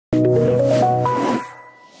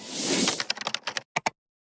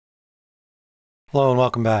Hello and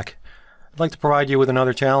welcome back. I'd like to provide you with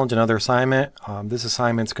another challenge, another assignment. This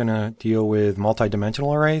assignment's going to deal with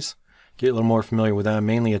multi-dimensional arrays. Get a little more familiar with them,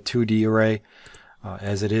 mainly a 2D array,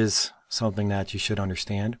 as it is something that you should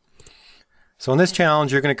understand. So in this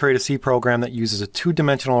challenge, you're going to create a C program that uses a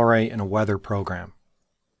two-dimensional array and a weather program.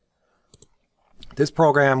 This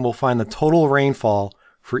program will find the total rainfall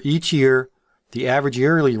for each year, the average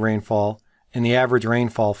yearly rainfall, and the average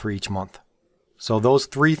rainfall for each month. So those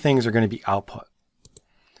three things are going to be output.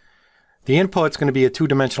 The input is going to be a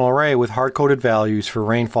two-dimensional array with hard-coded values for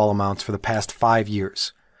rainfall amounts for the past 5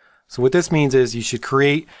 years. So what this means is you should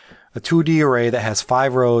create a 2D array that has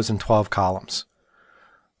 5 rows and 12 columns.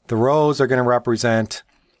 The rows are going to represent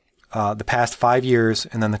the past 5 years,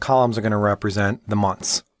 and then the columns are going to represent the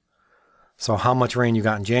months. So how much rain you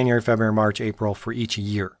got in January, February, March, April for each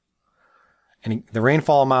year. And the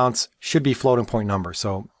rainfall amounts should be floating point numbers.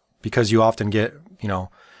 So because you often get,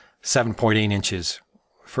 7.8 inches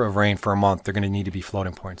for rain for a month, they're going to need to be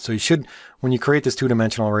floating points. So you should, when you create this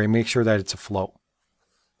two-dimensional array, make sure that it's a float.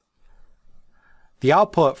 The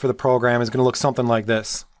output for the program is going to look something like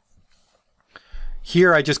this.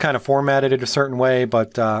 Here I just kind of formatted it a certain way,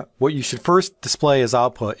 but what you should first display as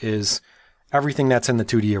output is everything that's in the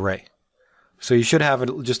 2D array. So you should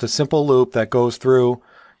have just a simple loop that goes through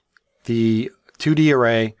the 2D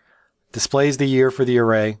array, displays the year for the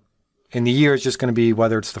array, and the year is just going to be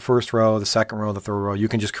whether it's the first row, the second row, the third row. You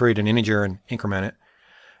can just create an integer and increment it.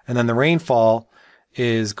 And then the rainfall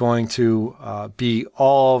is going to be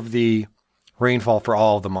all of the rainfall for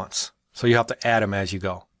all of the months. So you have to add them as you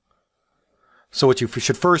go. So what you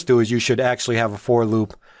should first do is you should actually have a for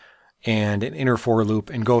loop and an inner for loop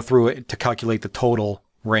and go through it to calculate the total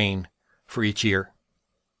rain for each year.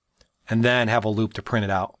 And then have a loop to print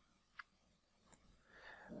it out.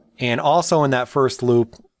 And also in that first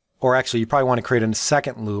loop, or actually you probably want to create a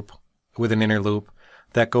second loop with an inner loop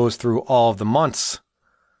that goes through all of the months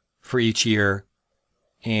for each year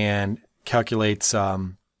and calculates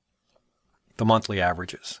the monthly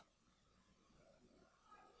averages.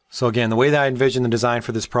 So again, the way that I envision the design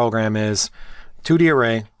for this program is 2D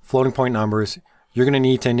array, floating point numbers. You're going to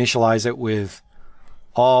need to initialize it with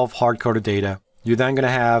all hard-coded data. You're then going to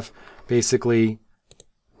have basically,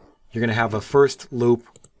 you're going to have a first loop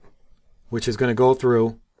which is going to go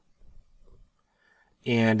through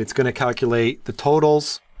and it's going to calculate the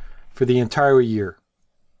totals for the entire year.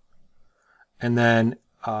 And then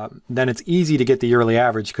it's easy to get the yearly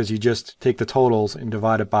average because you just take the totals and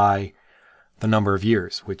divide it by the number of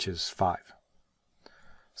years, which is 5.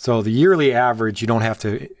 So the yearly average you don't have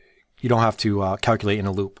to calculate in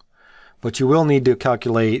a loop, but you will need to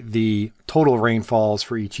calculate the total rainfalls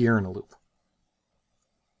for each year in a loop.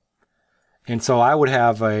 And so I would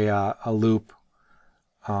have a loop.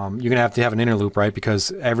 You're going to have an inner loop, right?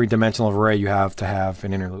 Because every dimensional array you have to have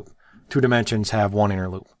an inner loop. 2 dimensions have one inner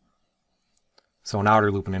loop. So an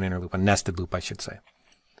outer loop and an inner loop, a nested loop, I should say.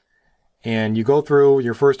 And you go through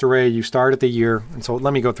your first array, you start at the year. And so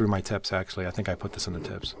let me go through my tips, actually. I think I put this in the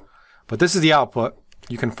tips. But this is the output.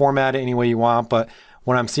 You can format it any way you want, but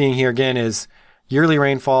what I'm seeing here again is yearly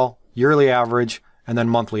rainfall, yearly average, and then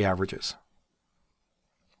monthly averages.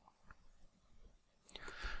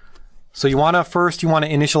 So you want to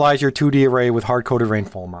initialize your 2D array with hard-coded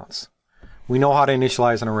rainfall amounts. We know how to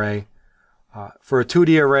initialize an array. For a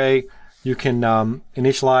 2D array, you can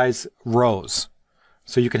initialize rows.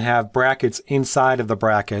 So you can have brackets inside of the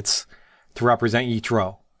brackets to represent each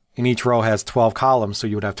row. And each row has 12 columns, so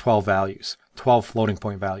you would have 12 values, 12 floating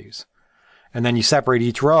point values. And then you separate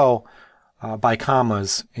each row by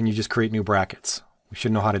commas, and you just create new brackets. We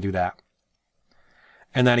should know how to do that.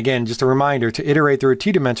 And then again, just a reminder, to iterate through a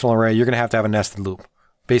two-dimensional array, you're going to have a nested loop,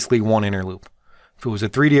 basically one inner loop. If it was a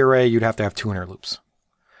 3D array, you'd have to have 2 inner loops.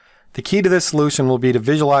 The key to this solution will be to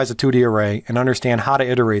visualize a 2D array and understand how to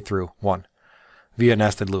iterate through one via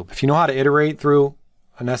nested loop. If you know how to iterate through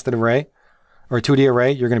a nested array or a 2D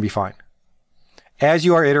array, you're going to be fine. As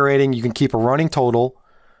you are iterating, you can keep a running total,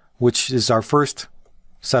 which is our first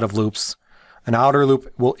set of loops. An outer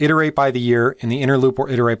loop will iterate by the year, and the inner loop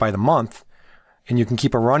will iterate by the month. And you can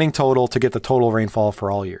keep a running total to get the total rainfall for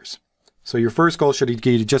all years. So your first goal should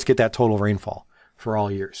be to just get that total rainfall for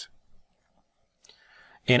all years.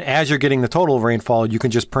 And as you're getting the total rainfall, you can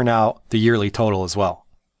just print out the yearly total as well.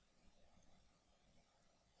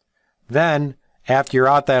 Then, after you're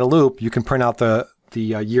out that loop, you can print out the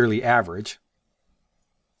yearly average.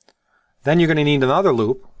 Then you're going to need another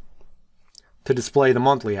loop to display the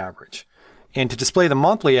monthly average. And to display the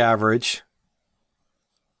monthly average,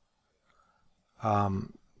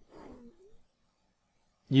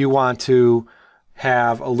 you want to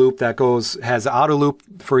have a loop that has the outer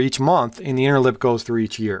loop for each month, and the inner loop goes through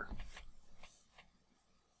each year.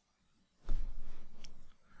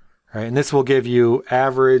 All right, and this will give you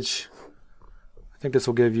average. I think this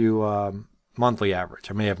will give you monthly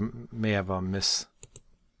average. I may have missed.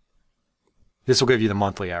 This will give you the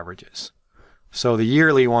monthly averages. So the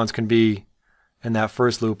yearly ones can be in that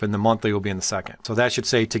first loop, and the monthly will be in the second. So that should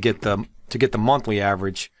say to get the monthly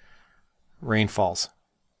average rainfalls.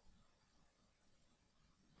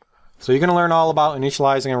 So you're going to learn all about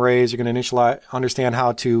initializing arrays. You're going to understand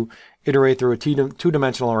how to iterate through a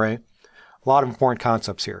two-dimensional array. A lot of important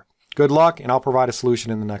concepts here. Good luck, and I'll provide a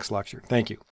solution in the next lecture. Thank you.